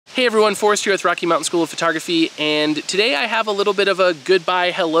Hey everyone, Forrest here with Rocky Mountain School of Photography, and today I have a little bit of a goodbye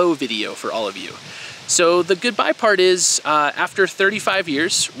hello video for all of you. So the goodbye part is, after 35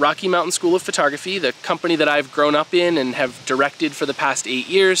 years, Rocky Mountain School of Photography, the company that I've grown up in and have directed for the past 8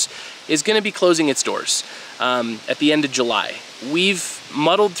 years, is going to be closing its doors at the end of July. We've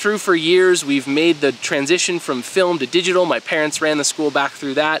muddled through for years. We've made the transition from film to digital. My parents ran the school back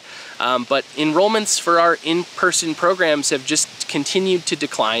through that. But enrollments for our in-person programs have just continued to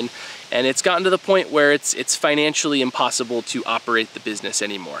decline, and it's gotten to the point where it's financially impossible to operate the business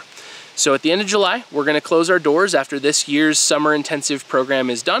anymore. So at the end of July, we're going to close our doors after this year's summer intensive program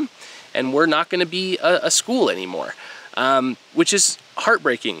is done, and we're not going to be a school anymore, which is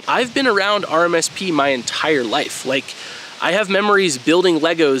heartbreaking. I've been around RMSP my entire life. I have memories building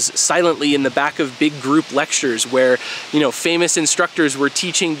Legos silently in the back of big group lectures where, famous instructors were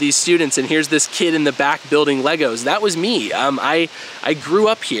teaching these students, and here's this kid in the back building Legos. That was me. I grew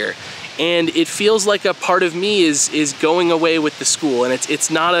up here, and it feels like a part of me is going away with the school, and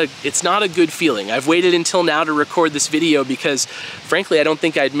it's not a good feeling. I've waited until now to record this video because, frankly, I don't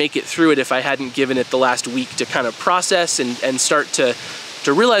think I'd make it through it if I hadn't given it the last week to kind of process and start to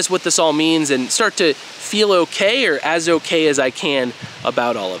realize what this all means and start to feel okay, or as okay as I can,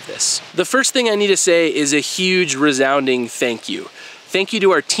 about all of this. The first thing I need to say is a huge resounding thank you. Thank you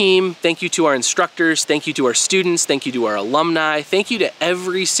to our team, thank you to our instructors, thank you to our students, thank you to our alumni, thank you to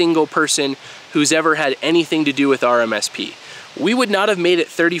every single person who's ever had anything to do with RMSP. We would not have made it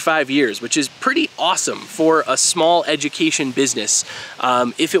 35 years, which is pretty awesome for a small education business,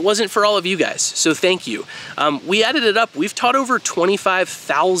 if it wasn't for all of you guys, so thank you. We added it up, we've taught over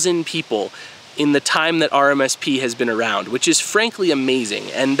 25,000 people in the time that RMSP has been around, which is frankly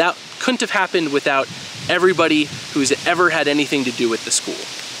amazing, and that couldn't have happened without everybody who's ever had anything to do with the school.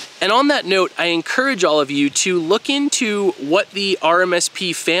 And on that note, I encourage all of you to look into what the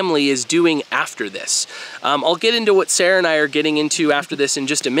RMSP family is doing after this. I'll get into what Sarah and I are getting into after this in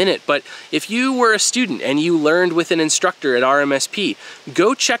just a minute, but if you were a student and you learned with an instructor at RMSP,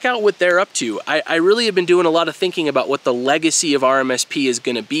 go check out what they're up to. I really have been doing a lot of thinking about what the legacy of RMSP is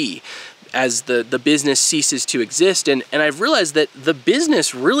going to be as the business ceases to exist, and I've realized that the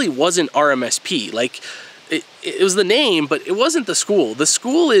business really wasn't RMSP. It was the name, but it wasn't the school. The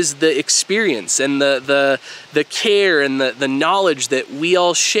school is the experience and the care and the knowledge that we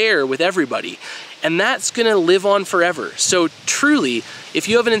all share with everybody. And that's gonna live on forever. So truly, if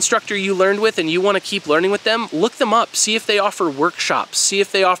you have an instructor you learned with and you wanna keep learning with them, look them up, see if they offer workshops, see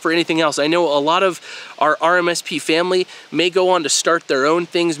if they offer anything else. I know a lot of our RMSP family may go on to start their own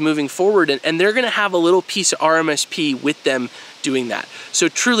things moving forward, and they're gonna have a little piece of RMSP with them doing that. So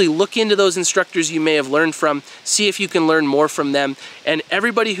truly look into those instructors you may have learned from, see if you can learn more from them, and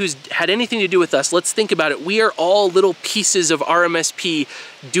everybody who's had anything to do with us, let's think about it. We are all little pieces of RMSP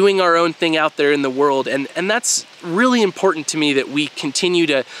doing our own thing out there in the world, and that's really important to me, that we continue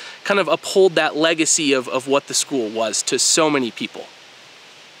to kind of uphold that legacy of what the school was to so many people.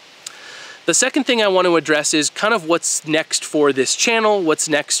 The second thing I want to address is kind of what's next for this channel, what's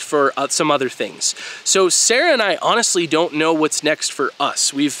next for some other things. So Sarah and I honestly don't know what's next for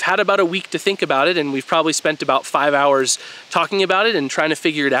us. We've had about a week to think about it, and we've probably spent about 5 hours talking about it and trying to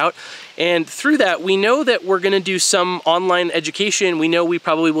figure it out. And through that, we know that we're going to do some online education. We know we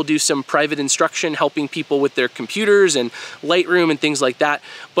probably will do some private instruction, helping people with their computers and Lightroom and things like that.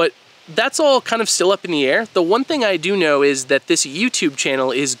 But that's all kind of still up in the air. The one thing I do know is that this YouTube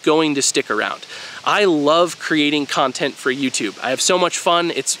channel is going to stick around. I love creating content for YouTube. I have so much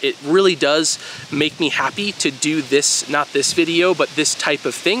fun. It really does make me happy to do this, not this video, but this type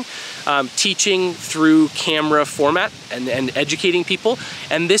of thing. Teaching through camera format and educating people,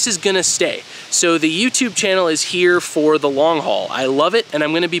 and this is gonna stay. So the YouTube channel is here for the long haul. I love it, and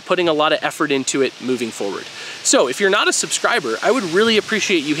I'm gonna be putting a lot of effort into it moving forward. So if you're not a subscriber, I would really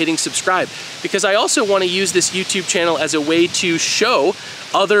appreciate you hitting subscribe, because I also wanna use this YouTube channel as a way to show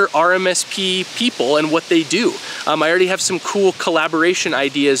other RMSP people and what they do. I already have some cool collaboration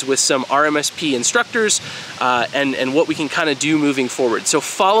ideas with some RMSP instructors and what we can kind of do moving forward. So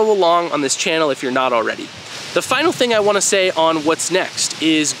follow along on this channel if you're not already. The final thing I want to say on what's next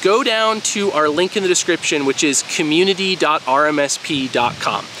is go down to our link in the description, which is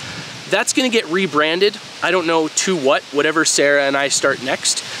community.rmsp.com. That's going to get rebranded. I don't know to whatever Sarah and I start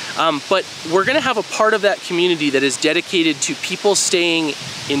next, but we're going to have a part of that community that is dedicated to people staying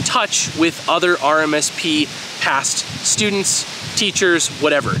in touch with other RMSP past students, teachers,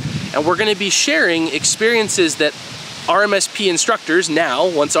 whatever. And we're going to be sharing experiences that RMSP instructors now,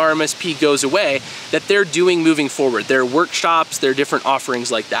 once RMSP goes away, that they're doing moving forward. Their workshops, their different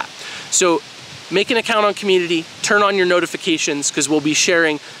offerings like that. So make an account on Community, turn on your notifications, because we'll be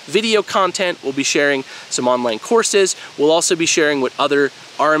sharing video content, we'll be sharing some online courses, we'll also be sharing what other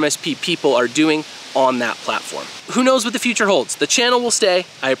RMSP people are doing on that platform. Who knows what the future holds? The channel will stay.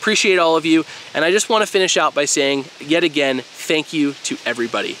 I appreciate all of you, and I just want to finish out by saying, yet again, thank you to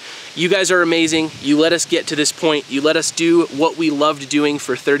everybody. You guys are amazing. You let us get to this point. You let us do what we loved doing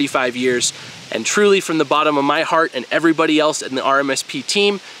for 35 years, and truly from the bottom of my heart and everybody else in the RMSP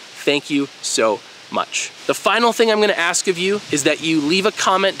team, thank you so much. The final thing I'm going to ask of you is that you leave a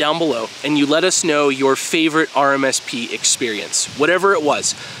comment down below and you let us know your favorite RMSP experience, whatever it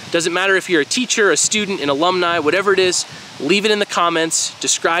was. Doesn't matter if you're a teacher, a student, an alumni, whatever it is, leave it in the comments,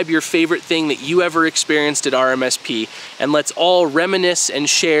 describe your favorite thing that you ever experienced at RMSP, and let's all reminisce and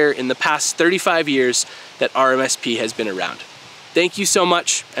share in the past 35 years that RMSP has been around. Thank you so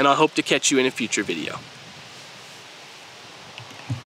much, and I hope to catch you in a future video.